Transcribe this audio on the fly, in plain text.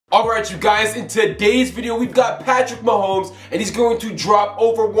Alright you guys, in today's video we've got Patrick Mahomes and he's going to drop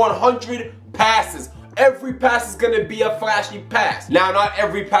over 100 passes. Every pass is going to be a flashy pass. Now not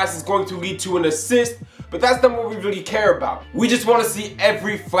every pass is going to lead to an assist, but that's not what we really care about. We just want to see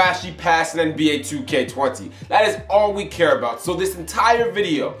every flashy pass in NBA 2K20. That is all we care about. So this entire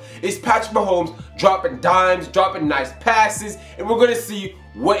video is Patrick Mahomes dropping dimes, dropping nice passes, and we're going to see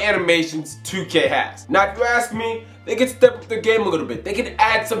what animations 2K has. Now if you ask me, they can step up their game a little bit. They can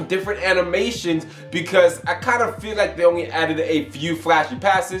add some different animations because I kind of feel like they only added a few flashy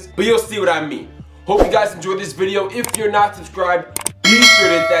passes, but you'll see what I mean. Hope you guys enjoyed this video. If you're not subscribed, be sure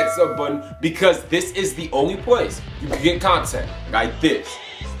to hit that sub button because this is the only place you can get content like this.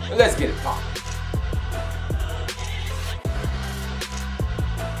 Let's get it poppin'.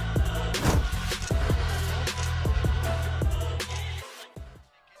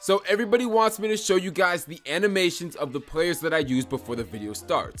 So everybody wants me to show you guys the animations of the players that I use before the video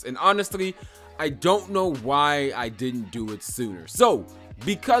starts. And honestly, I don't know why I didn't do it sooner. So,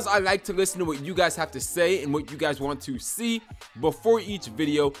 because I like to listen to what you guys have to say and what you guys want to see before each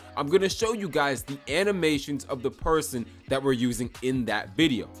video, I'm going to show you guys the animations of the person that we're using in that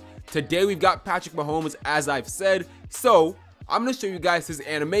video. Today we've got Patrick Mahomes, as I've said, so I'm going to show you guys his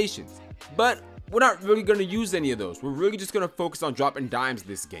animations. But we're not really going to use any of those. We're really just going to focus on dropping dimes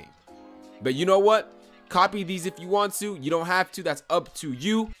this game. But you know what? Copy these if you want to. You don't have to. That's up to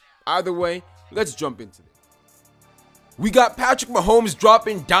you. Either way, let's jump into it. We got Patrick Mahomes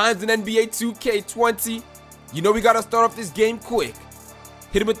dropping dimes in NBA 2K20. You know we got to start off this game quick.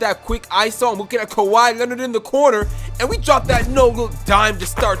 Hit him with that quick ISO. I'm looking at Kawhi Leonard in the corner. And we drop that no-look dime to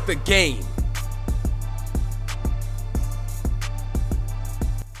start the game.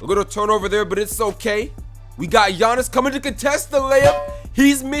 A little turnover there, but it's okay. We got Giannis coming to contest the layup.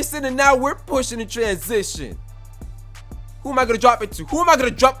 He's missing, and now we're pushing in transition. Who am I going to drop it to? Who am I going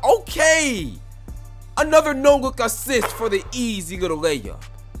to drop? Okay. Another no-look assist for the easy little layup.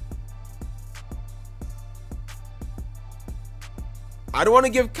 I don't want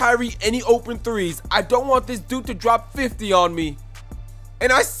to give Kyrie any open threes. I don't want this dude to drop 50 on me.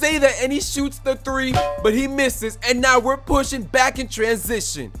 And I say that and he shoots the three, but he misses. And now we're pushing back in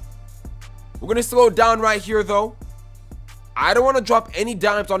transition. We're going to slow down right here, though. I don't want to drop any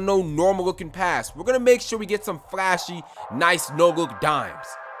dimes on no normal looking pass. We're going to make sure we get some flashy, nice no-look dimes.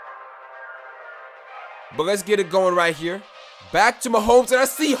 But let's get it going right here. Back to Mahomes, and I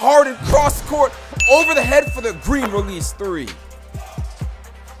see Harden cross court over the head for the green release three.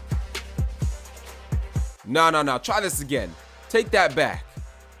 No. Try this again. Take that back.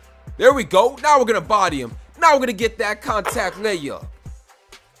 There we go. Now we're going to body him. Now we're going to get that contact layup.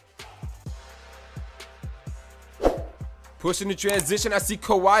 Pushing the transition. I see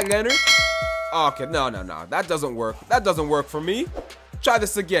Kawhi Leonard. Okay, no. That doesn't work. That doesn't work for me. Try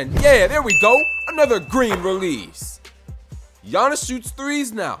this again. Yeah, there we go. Another green release. Giannis shoots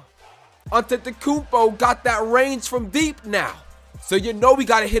threes now. Antetokounmpo got that range from deep now. So you know we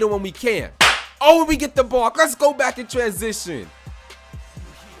got to hit him when we can. Oh, and we get the block. Let's go back in transition.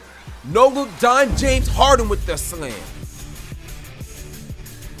 No-look dime, James Harden with the slam.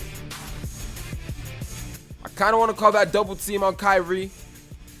 I kind of want to call that double team on Kyrie.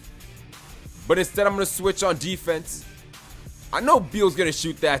 But instead, I'm going to switch on defense. I know Beal's going to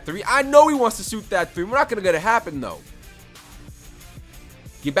shoot that three. I know he wants to shoot that three. We're not going to let it happen, though.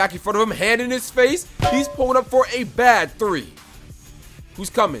 Get back in front of him, hand in his face. He's pulling up for a bad three.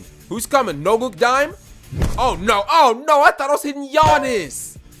 Who's coming? Who's coming? No-look dime? Oh, no. Oh, no. I thought I was hitting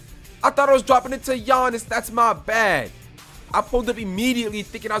Giannis. I thought I was dropping it to Giannis. That's my bad. I pulled up immediately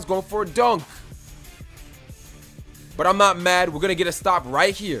thinking I was going for a dunk. But I'm not mad. We're going to get a stop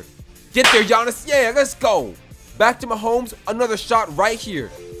right here. Get there, Giannis. Yeah, let's go. Back to Mahomes. Another shot right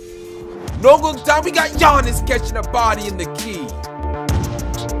here. No look down. We got Giannis catching a body in the key.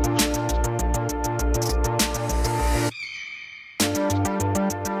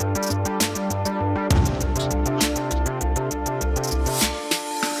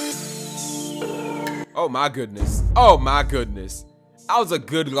 Oh my goodness. Oh my goodness. That was a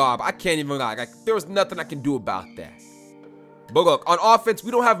good lob. I can't even lie. Like, there was nothing I can do about that. But look, on offense,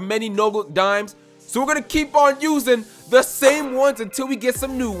 we don't have many no-look dimes. So we're going to keep on using the same ones until we get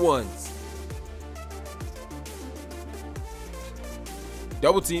some new ones.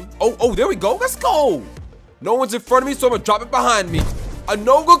 Double team. Oh, there we go. Let's go. No one's in front of me, so I'm going to drop it behind me. A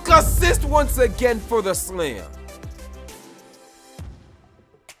no-look assist once again for the slam.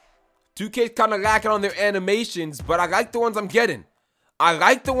 2K's kind of lacking on their animations, but I like the ones I'm getting. I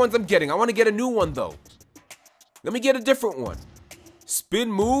want to get a new one, though. Let me get a different one.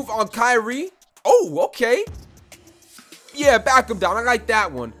 Spin move on Kyrie. Oh, okay. Yeah, back him down. I like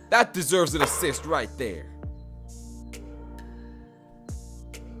that one. That deserves an assist right there.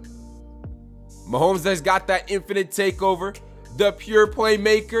 Mahomes has got that infinite takeover, the pure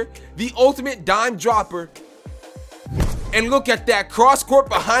playmaker, the ultimate dime dropper. And look at that cross court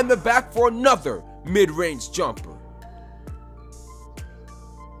behind the back for another mid-range jumper.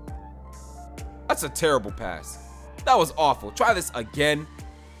 That's a terrible pass. That was awful. Try this again.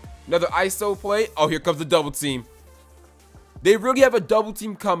 Another ISO play. Oh, here comes the double team. They really have a double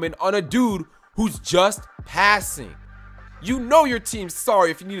team coming on a dude who's just passing. You know your team's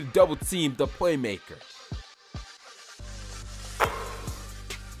sorry if you need to double team the playmaker.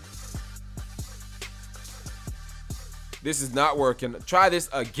 This is not working. Try this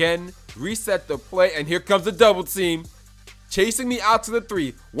again. Reset the play, and here comes the double team. Chasing me out to the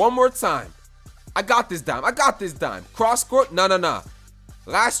 3. One more time. I got this dime. I got this dime. Cross court. Nah.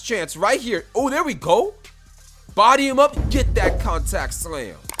 Last chance right here. Oh, there we go. Body him up. Get that contact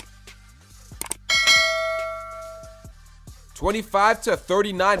slam.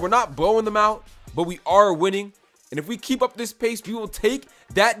 25-39. We're not blowing them out, but we are winning. And if we keep up this pace, we will take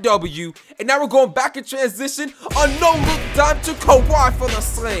that W. And now we're going back in transition. A no-look dime to Kawhi for the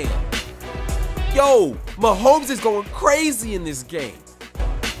slam. Yo, Mahomes is going crazy in this game.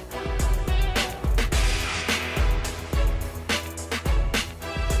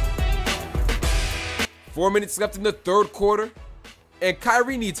 Four minutes left in the third quarter, and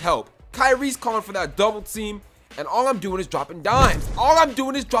Kyrie needs help. Kyrie's calling for that double team, and all I'm doing is dropping dimes.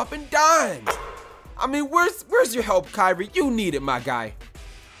 I mean, where's your help, Kyrie? You need it, my guy.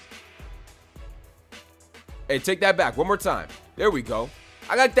 Hey, take that back one more time. There we go.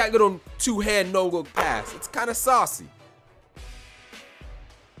 I like that little two-hand no-look pass. It's kind of saucy.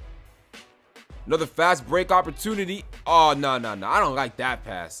 Another fast break opportunity. Oh, no. I don't like that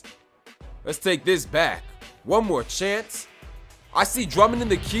pass. Let's take this back. One more chance. I see Drummond in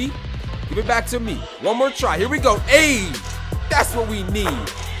the key. Give it back to me. One more try. Here we go. Hey, that's what we need.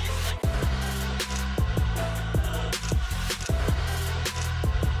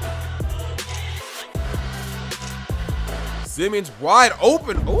 Simmons wide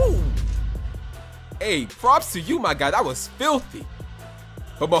open. Ooh. Hey, props to you, my guy. That was filthy.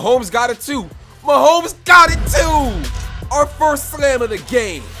 But Mahomes got it too. Our first slam of the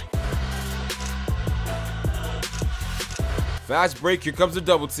game. Fast break. Here comes the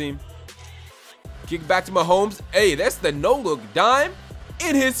double team. Kick back to Mahomes. Hey, that's the no-look dime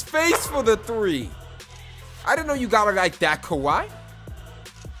in his face for the 3. I didn't know you got it like that, Kawhi.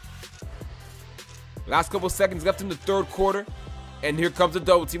 Last couple seconds left in the third quarter, and here comes the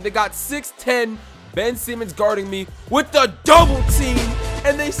double team. They got 6'10" Ben Simmons guarding me with the double team,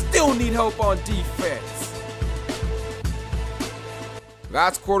 and they still need help on defense.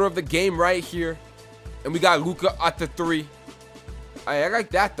 Last quarter of the game right here, and we got Luka at the 3. I like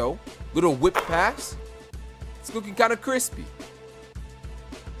that though. Little whip pass. It's looking kind of crispy.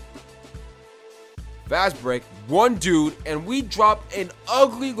 Fast break. One dude, and we drop an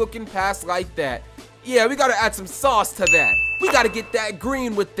ugly looking pass like that. Yeah, we got to add some sauce to that. We got to get that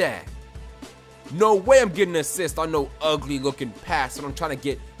green with that. No way I'm getting an assist on no ugly looking pass when I'm trying to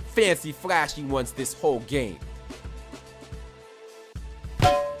get fancy flashy ones this whole game.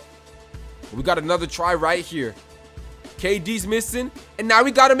 We got another try right here. KD's missing, and now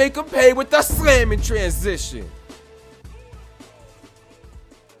we got to make him pay with the slam in transition.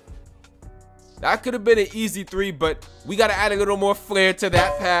 That could have been an easy 3, but we got to add a little more flair to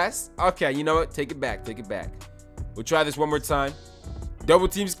that pass. Okay, you know what? Take it back. We'll try this one more time. Double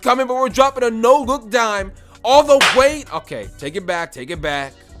team's coming, but we're dropping a no-look dime all the way. Okay, take it back.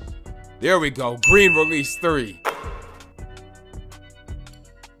 There we go. Green release 3.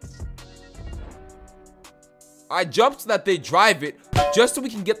 I jump so that they drive it just so we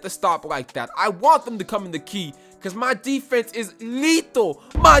can get the stop like that. I want them to come in the key because my defense is lethal.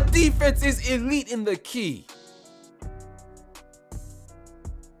 My defense is elite in the key.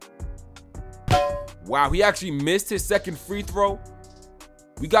 Wow, he actually missed his second free throw.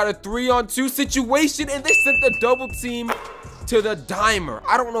 We got a 3-on-2 situation, and they sent the double team to the dimer.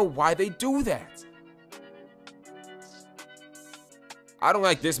 I don't know why they do that. I don't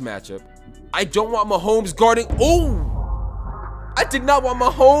like this matchup. I don't want Mahomes guarding. Oh! I did not want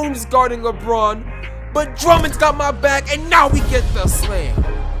Mahomes guarding LeBron, but Drummond's got my back, and now we get the slam.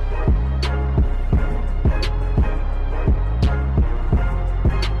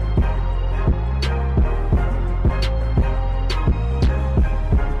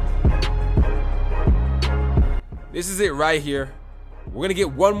 This is it right here. We're gonna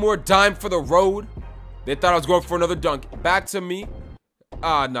get one more dime for the road. They thought I was going for another dunk. Back to me.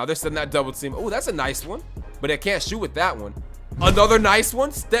 Ah, no, they're sending that double team. Oh, that's a nice one. but I can't shoot with that one. Another nice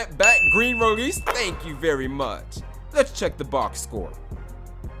one, step back, green release, thank you very much. Let's check the box score.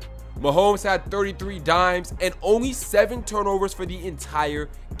 Mahomes had 33 dimes and only 7 turnovers for the entire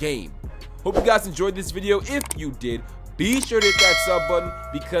game. Hope you guys enjoyed this video. If you did, be sure to hit that sub button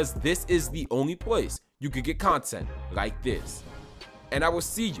because this is the only place you could get content like this. And I will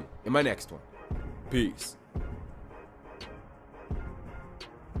see you in my next one. Peace.